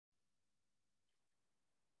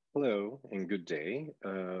Hello and good day.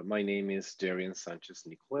 My name is Darien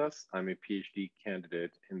Sanchez-Nicolas. I'm a PhD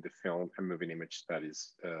candidate in the Film and Moving Image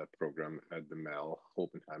Studies program at the Mel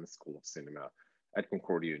Oppenheim School of Cinema at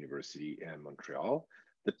Concordia University in Montreal.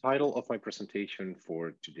 The title of my presentation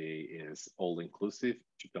for today is All Inclusive,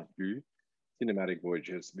 Tout Inclus, Cinematic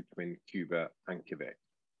Voyages Between Cuba and Quebec.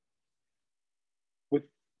 With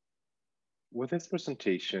With this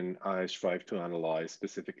presentation, I strive to analyze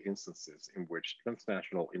specific instances in which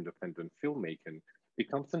transnational independent filmmaking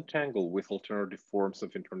becomes entangled with alternative forms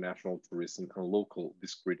of international tourism and local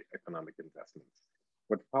discrete economic investments.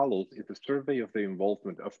 What follows is a survey of the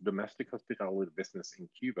involvement of domestic hospitality business in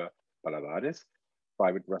Cuba, paladares,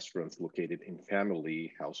 private restaurants located in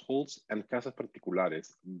family households, and casas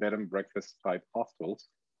particulares, bed and breakfast type hostels,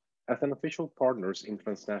 as unofficial partners in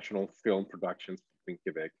transnational film productions between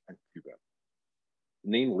Quebec and Cuba,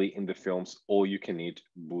 namely in the films All You Can Eat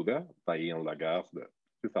Buddha by Ian Lagarde,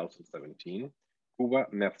 2017, Cuba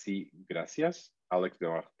Merci Gracias, Alex de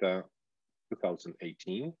Martin,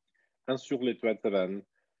 2018, and Sur les toits de Havane,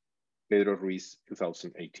 Pedro Ruiz,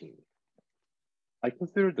 2018. I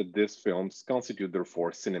consider that these films constitute,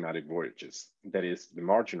 therefore, cinematic voyages, that is, the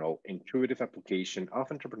marginal, intuitive application of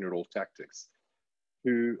entrepreneurial tactics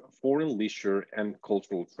to foreign leisure and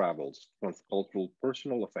cultural travels, transcultural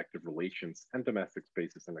personal affective relations, and domestic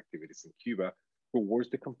spaces and activities in Cuba towards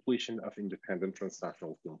the completion of independent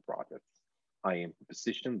transnational film projects. I aim to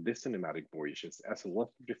position these cinematic voyages as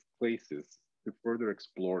illustrative places to further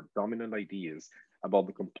explore dominant ideas about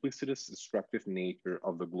the complicitous destructive nature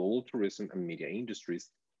of the global tourism and media industries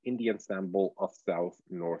in the ensemble of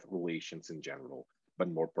South-North relations in general, but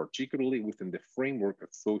more particularly within the framework of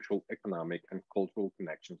social, economic, and cultural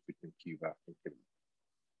connections between Cuba and Quebec.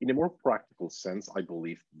 In a more practical sense, I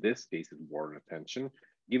believe this case is warrant attention,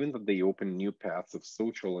 given that they open new paths of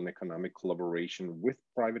social and economic collaboration with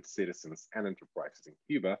private citizens and enterprises in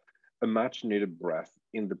Cuba, a much needed breath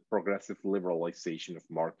in the progressive liberalization of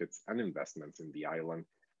markets and investments in the island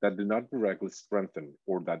that do not directly strengthen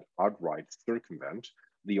or that outright circumvent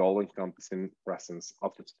the all encompassing presence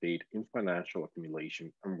of the state in financial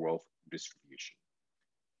accumulation and wealth distribution.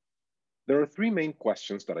 There are three main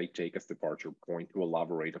questions that I take as departure point to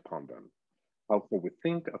elaborate upon them. How can we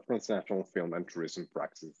think of transnational film and tourism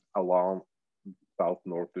practices along the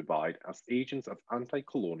South-North divide as agents of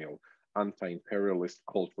anti-colonial, anti-imperialist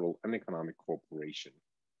cultural and economic cooperation?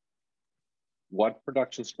 What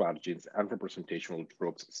production strategies and representational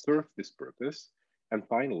tropes serve this purpose? And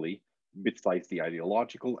finally, besides the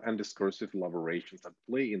ideological and discursive elaborations at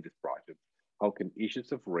play in this project, how can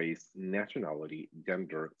issues of race, nationality,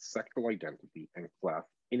 gender, sexual identity, and class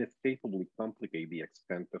inescapably complicate the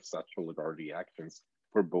extent of such solidarity actions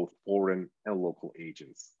for both foreign and local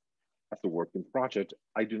agents? As a working project,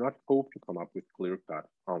 I do not hope to come up with clear-cut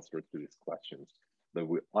answers to these questions, but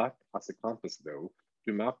will act as a compass, though,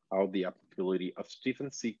 to map out the applicability of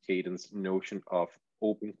Stephen C. Caden's notion of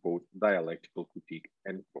open quote dialectical critique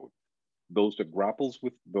end quote, those that grapples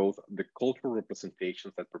with both the cultural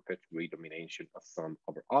representations that perpetuate domination of some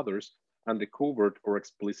over others and the covert or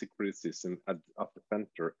explicit criticism of the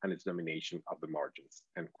center and its domination of the margins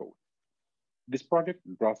end quote. This project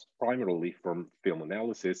draws primarily from film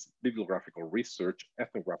analysis, bibliographical research,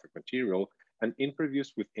 ethnographic material, and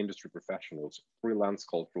interviews with industry professionals, freelance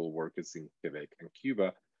cultural workers in Quebec and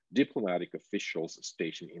Cuba, diplomatic officials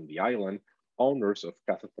stationed in the island, owners of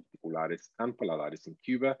casas particulares and paladares in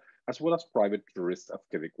Cuba, as well as private tourists of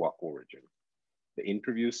Quebecois origin. The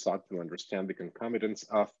interviews sought to understand the concomitants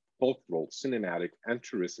of cultural, cinematic, and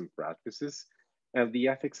tourism practices and the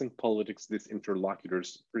ethics and politics these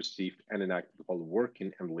interlocutors perceived and enacted while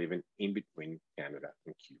working and living in between Canada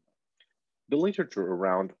and Cuba. The literature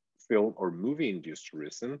around film or movie-induced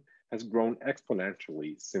tourism has grown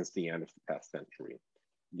exponentially since the end of the past century.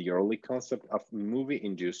 The early concept of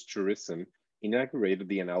movie-induced tourism inaugurated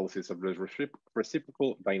the analysis of the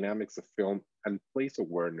reciprocal dynamics of film and place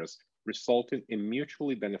awareness, resulting in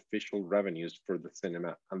mutually beneficial revenues for the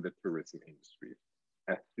cinema and the tourism industry.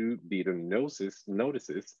 As Sue Beaton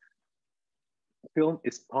notices, film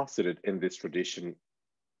is posited in this tradition,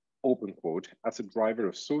 open quote, as a driver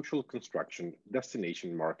of social construction,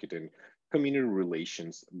 destination marketing, community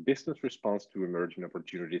relations, business response to emerging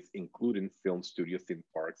opportunities, including film studio theme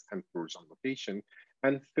parks and tours on location,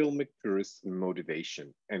 and filmic tourist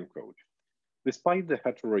motivation, end quote. Despite the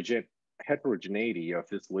heterogeneity of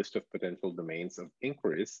this list of potential domains of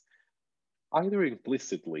inquiries, either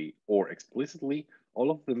implicitly or explicitly, all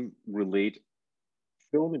of them relate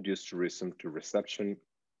film-induced tourism to reception,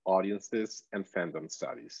 audiences, and fandom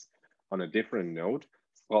studies. On a different note,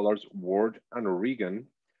 scholars Ward and O'Regan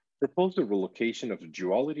proposed the relocation of the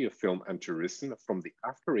duality of film and tourism from the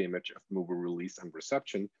afterimage of movie release and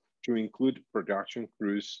reception to include production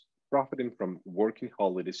crews profiting from working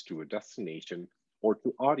holidays to a destination or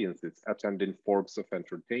to audiences attending forms of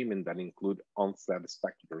entertainment that include on-set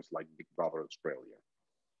spectators like Big Brother Australia.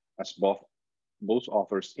 As both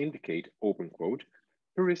authors indicate, open quote,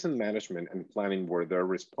 tourism management and planning were there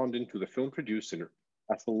responding to the film producer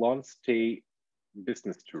as a long-stay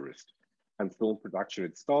business tourist, and film production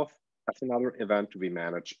itself as another event to be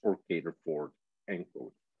managed or catered for, end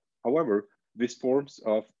quote. However, these forms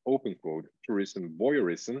of open quote tourism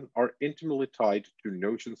voyeurism are intimately tied to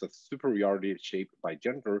notions of superiority shaped by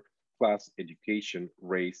gender, class, education,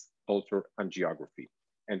 race, culture, and geography,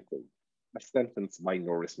 end quote, as sentenced by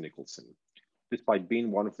Norris Nicholson. Despite being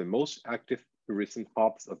one of the most active tourism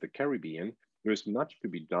hubs of the Caribbean, there is much to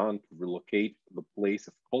be done to relocate the place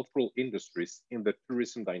of cultural industries in the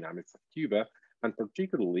tourism dynamics of Cuba, and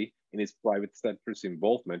particularly in its private sector's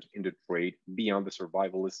involvement in the trade beyond the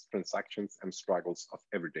survivalist transactions and struggles of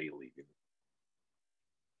everyday living.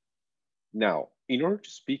 Now, in order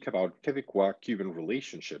to speak about Quebecois-Cuban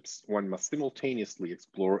relationships, one must simultaneously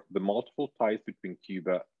explore the multiple ties between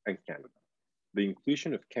Cuba and Canada. The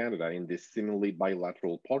inclusion of Canada in this seemingly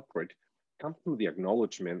bilateral portrait comes from the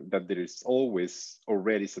acknowledgement that it is always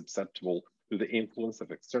already susceptible to the influence of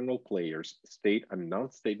external players, state and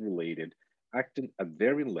non-state related, acting at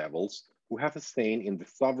varying levels, who have a say in the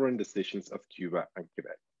sovereign decisions of Cuba and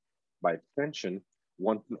Quebec. By extension,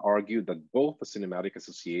 one can argue that both the cinematic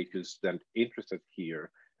associations that interested here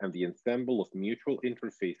and the ensemble of mutual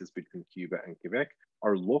interfaces between Cuba and Quebec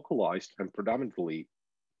are localized and predominantly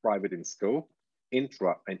private in scope,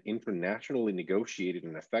 intra and internationally negotiated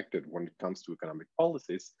and affected when it comes to economic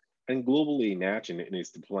policies, and globally imagined in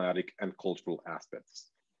its diplomatic and cultural aspects.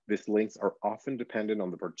 These links are often dependent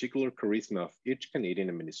on the particular charisma of each Canadian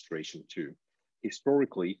administration, too.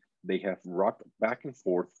 Historically, they have rocked back and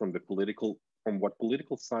forth from what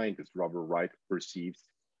political scientist Robert Wright perceives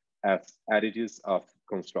as attitudes of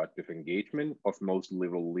constructive engagement of most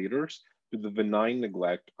liberal leaders to the benign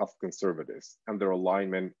neglect of conservatives and their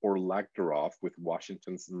alignment or lack thereof with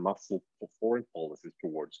Washington's muscle foreign policies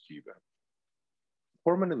towards Cuba.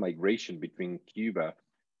 Permanent migration between Cuba,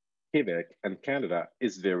 Quebec, and Canada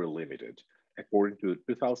is very limited. According to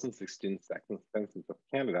the 2016 Census of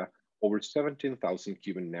Canada, over 17,000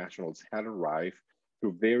 Cuban nationals had arrived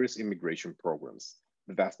through various immigration programs.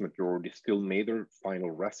 The vast majority still made their final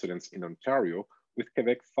residence in Ontario, with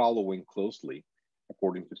Quebec following closely,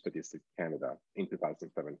 according to Statistics Canada in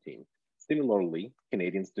 2017. Similarly,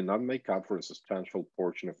 Canadians do not make up for a substantial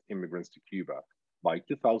portion of immigrants to Cuba. By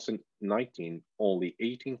 2019, only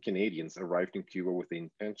 18 Canadians arrived in Cuba with the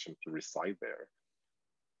intention to reside there.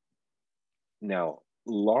 Now,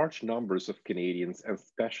 large numbers of Canadians, and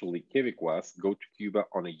especially Quebecois, go to Cuba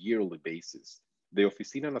on a yearly basis. The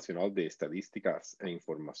Oficina Nacional de Estadísticas e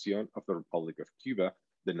Información of the Republic of Cuba,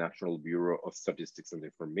 the National Bureau of Statistics and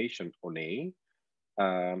Information, ONEI,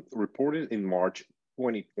 reported in March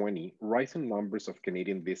 2020 rising numbers of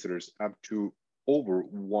Canadian visitors up to over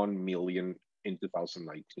 1 million in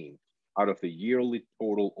 2019, out of the yearly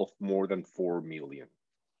total of more than 4 million.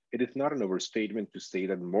 It is not an overstatement to say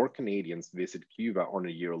that more Canadians visit Cuba on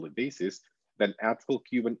a yearly basis than actual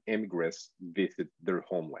Cuban immigrants visit their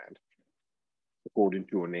homeland, according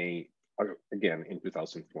to ONEI, again in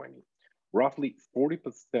 2020. Roughly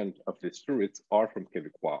 40% of these tourists are from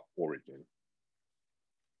Quebecois origin.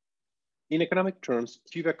 In economic terms,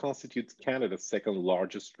 Cuba constitutes Canada's second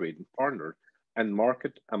largest trading partner and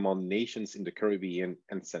market among nations in the Caribbean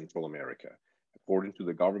and Central America. According to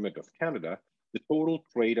the Government of Canada, the total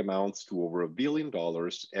trade amounts to over $1 billion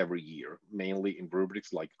every year, mainly in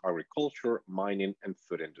rubrics like agriculture, mining, and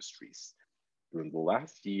food industries. During the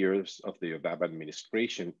last years of the Obama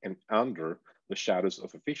administration and under the shadows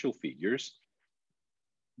of official figures,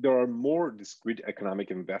 there are more discrete economic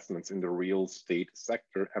investments in the real estate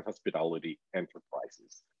sector and hospitality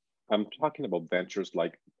enterprises. I'm talking about ventures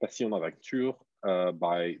like Passion Aventure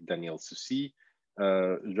by Daniel Soucy,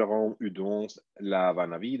 Jérôme Hudon's La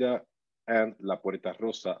Havana Vida, and La Puerta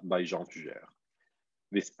Rosa by Jean Fugère.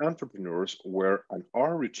 These entrepreneurs were and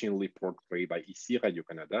are routinely portrayed by Ici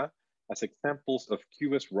Radio-Canada as examples of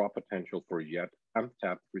Cuba's raw potential for yet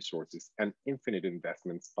untapped resources and infinite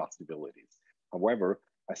investments possibilities. However,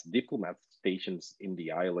 as diplomats stationed in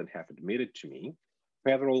the island have admitted to me,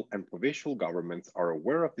 federal and provincial governments are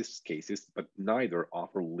aware of these cases, but neither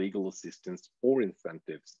offer legal assistance or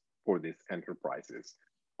incentives for these enterprises.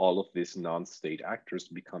 All of these non-state actors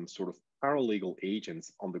become sort of paralegal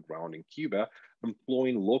agents on the ground in Cuba,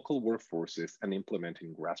 employing local workforces and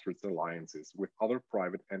implementing grassroots alliances with other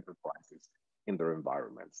private enterprises in their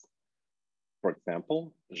environments. For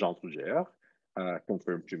example, Jean Fougère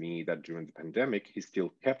confirmed to me that during the pandemic, he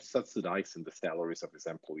still kept subsidizing the salaries of his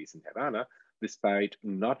employees in Havana, despite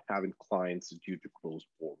not having clients due to closed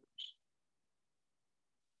borders.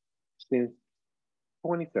 Since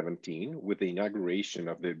 2017, with the inauguration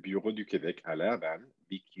of the Bureau du Québec à La Havane,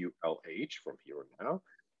 BQLH from here on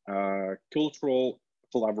now, cultural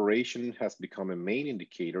collaboration has become a main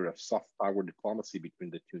indicator of soft power diplomacy between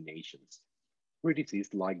the two nations. Treaties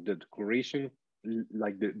like the Déclaration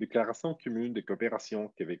commune de coopération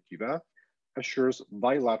Québec-Cuba assures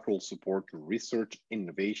bilateral support to research,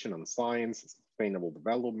 innovation and science, sustainable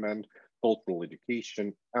development, cultural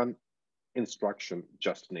education, and instruction,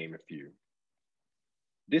 just to name a few.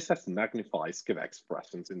 This has magnified Quebec's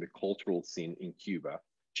presence in the cultural scene in Cuba,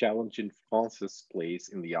 challenging France's place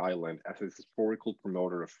in the island as a historical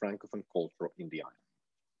promoter of Francophone culture in the island.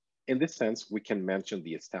 In this sense, we can mention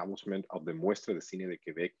the establishment of the Muestra de Cine de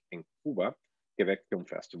Québec en Cuba, Quebec Film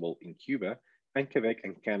Festival in Cuba, and Quebec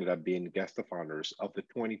and Canada being guest of honors of the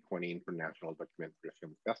 2020 International Documentary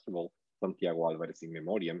Film Festival, Santiago Álvarez in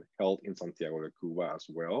Memoriam, held in Santiago de Cuba, as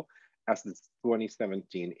well as the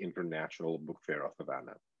 2017 International Book Fair of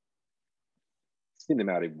Havana.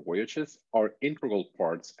 Cinematic voyages are integral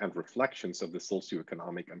parts and reflections of the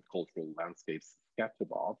socioeconomic and cultural landscapes sketched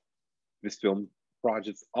above. This film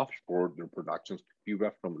projects offshore their productions to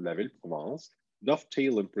Cuba from La Ville-Provence,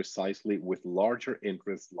 dovetailing precisely with larger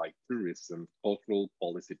interests like tourism, cultural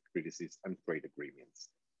policy treatises, and trade agreements.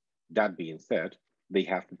 That being said, they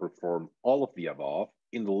have to perform all of the above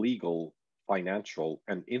in the legal, financial,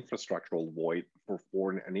 and infrastructural void for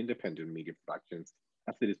foreign and independent media productions,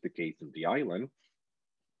 as it is the case in the island,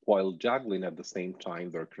 while juggling at the same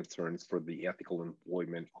time their concerns for the ethical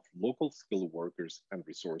employment of local skilled workers and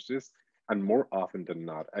resources, and more often than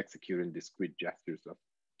not, executing discreet gestures of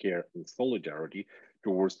care and solidarity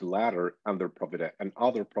towards the latter and their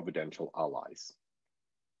other providential allies.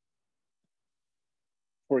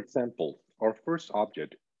 For example, our first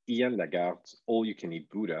object, Ian Lagarde's All-You-Can-Eat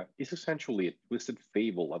Buddha, is essentially a twisted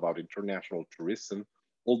fable about international tourism,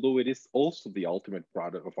 although it is also the ultimate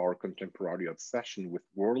product of our contemporary obsession with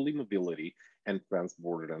worldly mobility and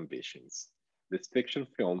transborder ambitions. This fiction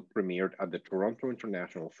film premiered at the Toronto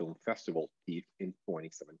International Film Festival, TIFF, in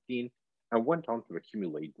 2017, and went on to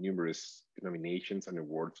accumulate numerous nominations and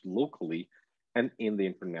awards locally and in the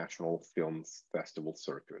International Films Festival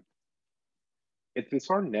circuit. Its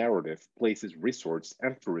bizarre narrative places resorts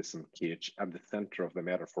and tourism kitsch at the center of the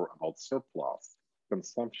metaphor about surplus,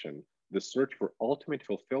 consumption, the search for ultimate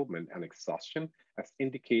fulfillment and exhaustion as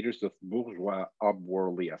indicators of bourgeois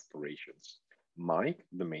upworldly aspirations. Mike,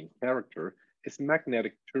 the main character, is a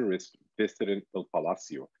magnetic tourist visiting El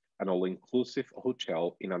Palacio, an all-inclusive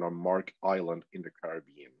hotel in an unmarked island in the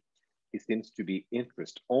Caribbean. He seems to be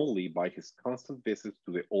interested only by his constant visits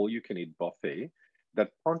to the all-you-can-eat buffet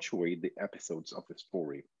that punctuate the episodes of the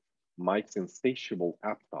story. Mike's insatiable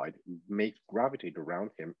appetite makes gravitate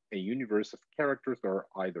around him a universe of characters that are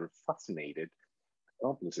either fascinated,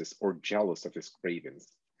 accomplices, or jealous of his cravings.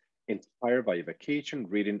 Inspired by a vacation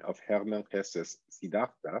reading of Hermann Hesse's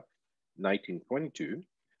Siddhartha, 1922,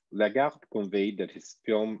 Lagarde conveyed that his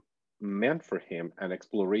film meant for him an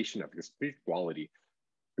exploration of his spirituality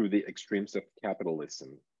through the extremes of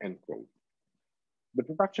capitalism, end quote. The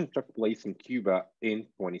production took place in Cuba in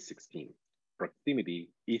 2016. Proximity,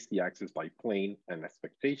 easy access by plane, and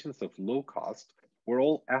expectations of low cost were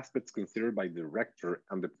all aspects considered by the director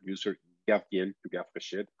and the producer Gabriel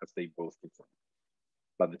Tugafrechet, as they both confirmed.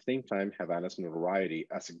 But at the same time, Havana's notoriety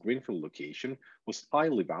as a greenfield location was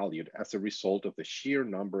highly valued as a result of the sheer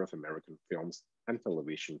number of American films and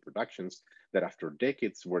television productions that after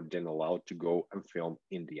decades were then allowed to go and film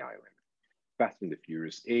in the island. Fast and the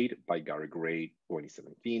Furious 8 by Gary Gray,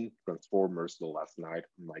 2017, Transformers The Last Night,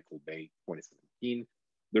 Michael Bay, 2017,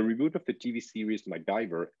 the reboot of the TV series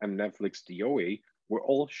MacGyver, and Netflix DOA were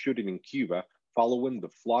all shooting in Cuba, following the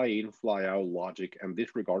fly-in, fly-out logic and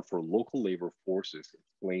disregard for local labor forces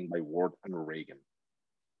explained by Ward and Reagan.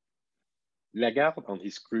 Lagarde and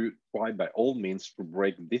his crew tried by all means to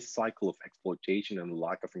break this cycle of exploitation and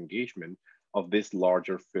lack of engagement of these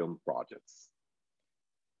larger film projects.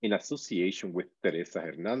 In association with Teresa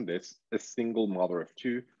Hernandez, a single mother of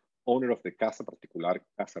two, owner of the Casa Particular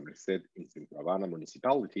Casa Merced in Centro Havana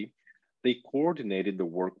municipality, they coordinated the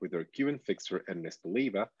work with their Cuban fixer Ernesto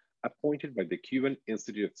Leiva, appointed by the Cuban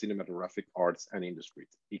Institute of Cinematographic Arts and Industries,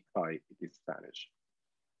 ICAI in Spanish.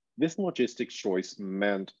 This logistics choice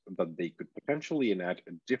meant that they could potentially enact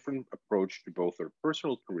a different approach to both their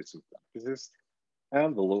personal tourism practices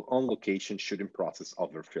and the on location shooting process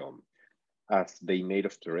of their film, as they made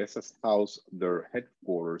of Teresa's house their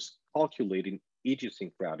headquarters, calculating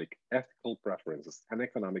idiosyncratic ethical preferences and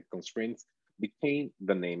economic constraints became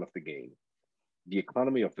the name of the game. The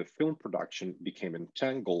economy of the film production became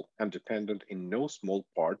entangled and dependent in no small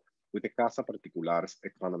part with the Casa Particular's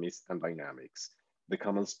economies and dynamics. The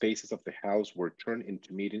common spaces of the house were turned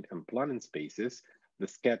into meeting and planning spaces. The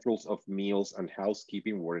schedules of meals and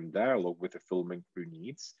housekeeping were in dialogue with the film and crew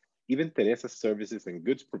needs. Even Teresa's services and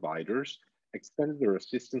goods providers extended their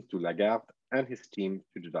assistance to Lagarde and his team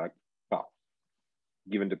to deduct costs.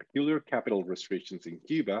 Given the peculiar capital restrictions in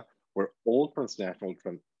Cuba, where all transnational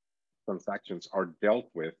transactions are dealt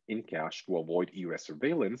with in cash to avoid US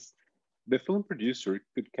surveillance, the film producer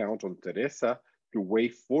could count on Teresa to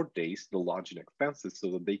waive 4 days the lodging expenses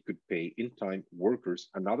so that they could pay in time workers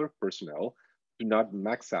and other personnel to not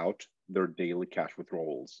max out their daily cash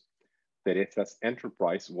withdrawals. Teresa's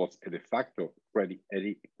enterprise was a de facto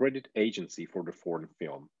credit agency for the foreign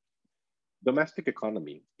film. Domestic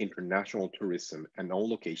economy, international tourism, and on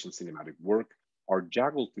location cinematic work are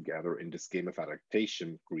juggled together in this game of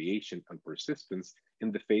adaptation, creation, and persistence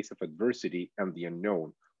in the face of adversity and the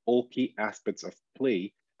unknown, all key aspects of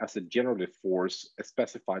play as a generative force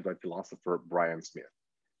specified by philosopher Brian Smith.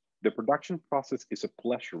 The production process is a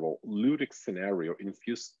pleasurable, ludic scenario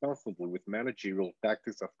infused constantly with managerial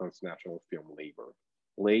tactics of transnational film labor.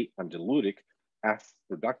 Play and the ludic, as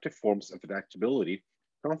productive forms of adaptability,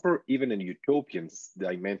 confer even a utopian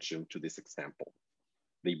dimension to this example.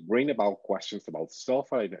 They bring about questions about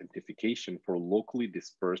self-identification for locally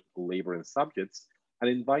dispersed labor and subjects and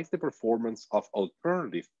invite the performance of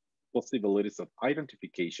alternative possibilities of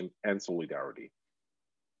identification and solidarity.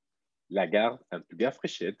 Lagarde and Pugaf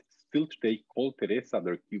still today call Teresa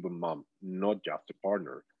their Cuban mom, not just a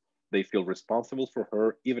partner. They feel responsible for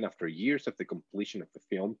her even after years of the completion of the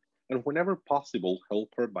film, and whenever possible,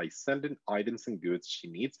 help her by sending items and goods she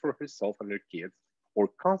needs for herself and her kids, or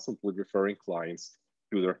constantly referring clients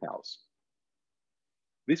to their house.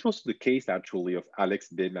 This was the case actually of Alex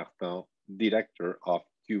Desmartins, director of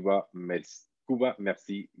Cuba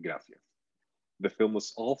Merci Gracias. The film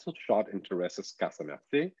was also shot in Teresa's Casa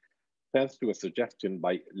Merci, thanks to a suggestion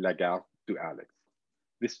by Lagarde to Alex.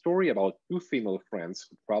 The story about two female friends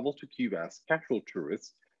who travel to Cuba as casual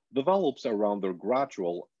tourists develops around their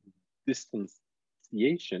gradual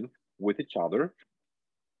distanciation with each other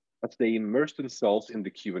as they immerse themselves in the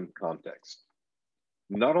Cuban context.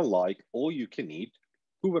 Not unlike All You Can Eat,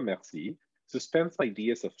 Cuba Merci suspends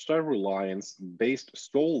ideas of self-reliance based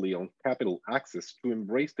solely on capital access to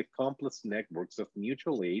embrace the complex networks of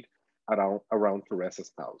mutual aid around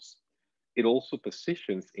Teresa's house. It also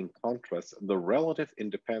positions in contrast the relative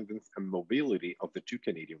independence and mobility of the two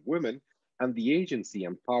Canadian women and the agency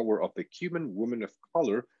and power of the Cuban woman of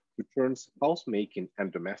color who turns housemaking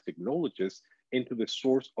and domestic knowledges into the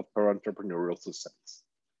source of her entrepreneurial success.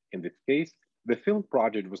 In this case, the film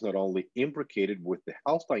project was not only imbricated with the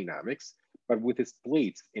house dynamics, but with its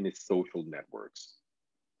place in its social networks.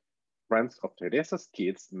 Friends of Teresa's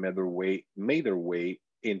kids made their way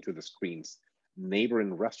into the screens.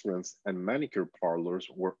 Neighboring restaurants and manicure parlors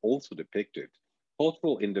were also depicted.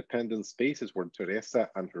 Cultural independent spaces where Teresa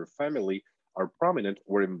and her family are prominent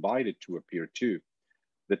were invited to appear too.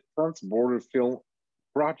 The trans-border film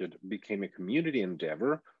project became a community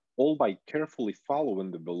endeavor, all by carefully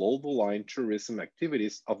following the below-the-line tourism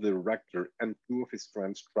activities of the director and two of his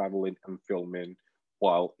friends traveling and filming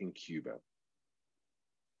while in Cuba.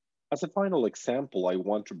 As a final example, I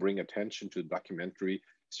want to bring attention to the documentary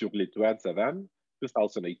Sur les toits d'Havane,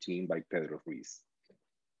 2018 by Pedro Ruiz.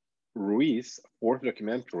 Ruiz's fourth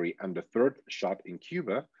documentary and the third shot in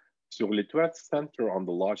Cuba, Sur les toits center on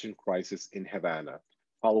the lodging crisis in Havana,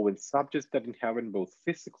 following subjects that inhabit both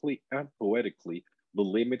physically and poetically the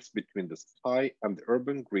limits between the sky and the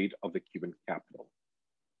urban grid of the Cuban capital.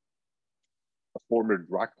 A former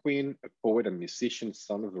drag queen, a poet and musician,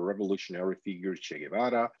 son of the revolutionary figure Che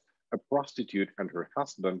Guevara, a prostitute and her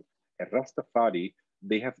husband, a Rastafari,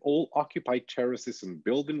 they have all occupied terraces and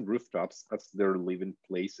building rooftops as their living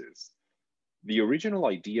places. The original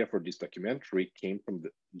idea for this documentary came from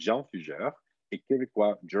Jean Fugère, a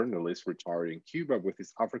Québécois journalist retired in Cuba with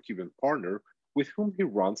his Afro-Cuban partner, with whom he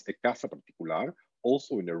runs a casa particular,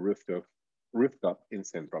 also in a rooftop in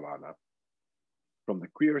Centro Havana. From the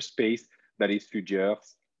queer space that is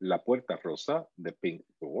Fugère's La Puerta Rosa, the pink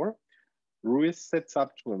door, Ruiz sets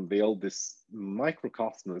up to unveil this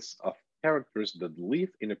microcosmos of characters that live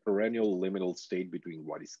in a perennial liminal state between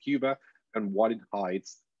what is Cuba and what it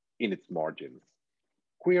hides in its margins.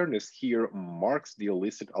 Queerness here marks the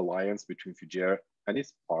illicit alliance between Fugere and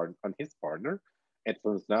his partner, a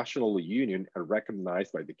transnational union and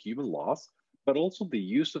recognized by the Cuban laws, but also the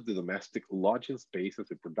use of the domestic lodging space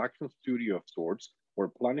as a production studio of sorts where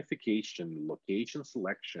planification, location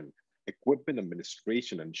selection, equipment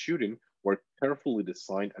administration, and shooting were carefully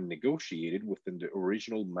designed and negotiated within the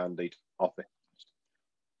original mandate of the host.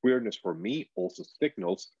 Queerness for me also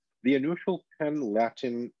signals the unusual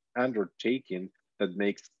pan-Latin undertaking that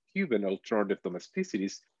makes Cuban alternative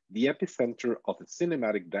domesticities the epicenter of a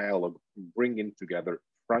cinematic dialogue bringing together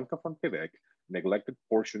Francophone Quebec, neglected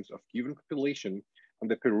portions of Cuban population,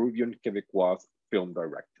 and the Peruvian Quebecois film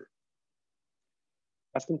director.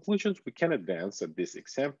 As conclusions, we can advance that these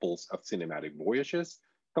examples of cinematic voyages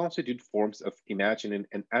constitute forms of imagining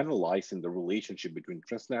and analyzing the relationship between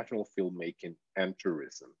transnational filmmaking and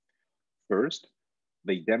tourism. First,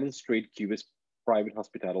 they demonstrate Cuba's private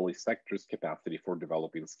hospitality sector's capacity for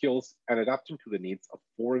developing skills and adapting to the needs of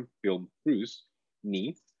foreign film crews'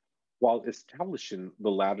 needs, while establishing the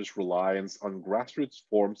latter's reliance on grassroots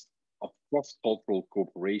forms of cross-cultural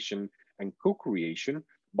cooperation and co-creation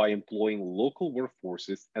by employing local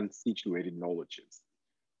workforces and situated knowledges.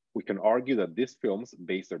 We can argue that these films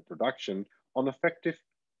base their production on effective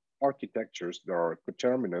architectures that are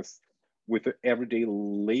coterminous with the everyday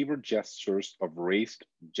labor gestures of race,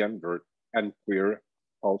 gender, and queer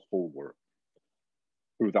household work.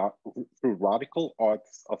 Through, that, through radical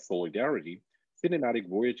acts of solidarity, cinematic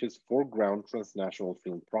voyages foreground transnational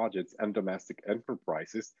film projects and domestic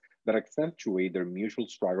enterprises that accentuate their mutual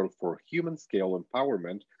struggle for human scale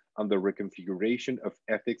empowerment and the reconfiguration of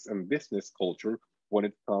ethics and business culture when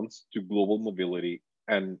it comes to global mobility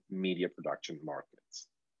and media production markets.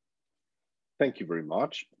 Thank you very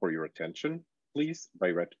much for your attention. Please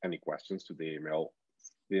direct any questions to the email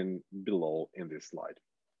below in this slide.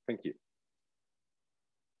 Thank you.